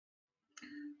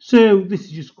So this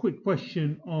is just a quick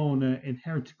question on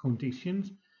inherited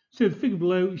conditions. So the figure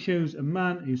below shows a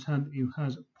man who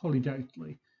has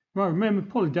polydactyly. Right, remember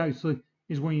polydactyly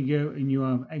is when you go and you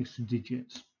have extra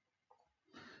digits.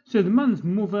 So the man's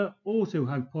mother also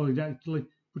had polydactyly,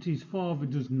 but his father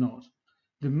does not.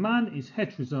 The man is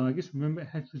heterozygous. Remember,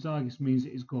 heterozygous means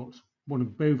it's got one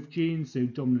of both genes, so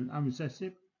dominant and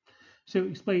recessive. So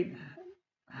explain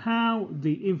how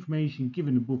the information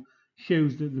given above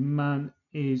shows that the man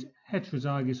is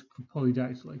heterozygous for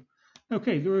polydactyly.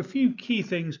 Okay, there are a few key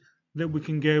things that we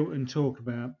can go and talk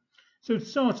about. So to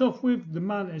start off with, the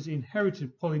man has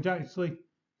inherited polydactyly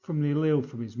from the allele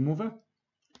from his mother.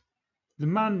 The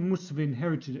man must have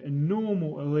inherited a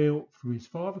normal allele from his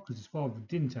father because his father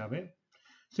didn't have it.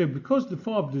 So because the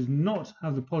father does not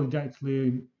have the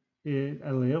polydactyly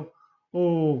allele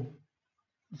or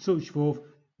such forth,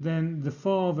 then the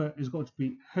father has got to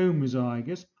be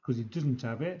homozygous because he doesn't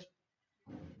have it.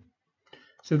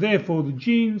 So therefore the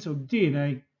genes of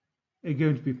DNA are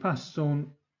going to be passed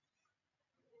on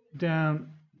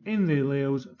down in the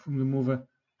alleles from the mother,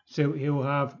 so he'll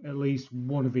have at least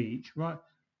one of each, right?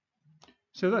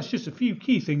 So that's just a few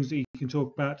key things that you can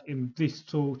talk about if this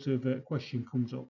sort of question comes up.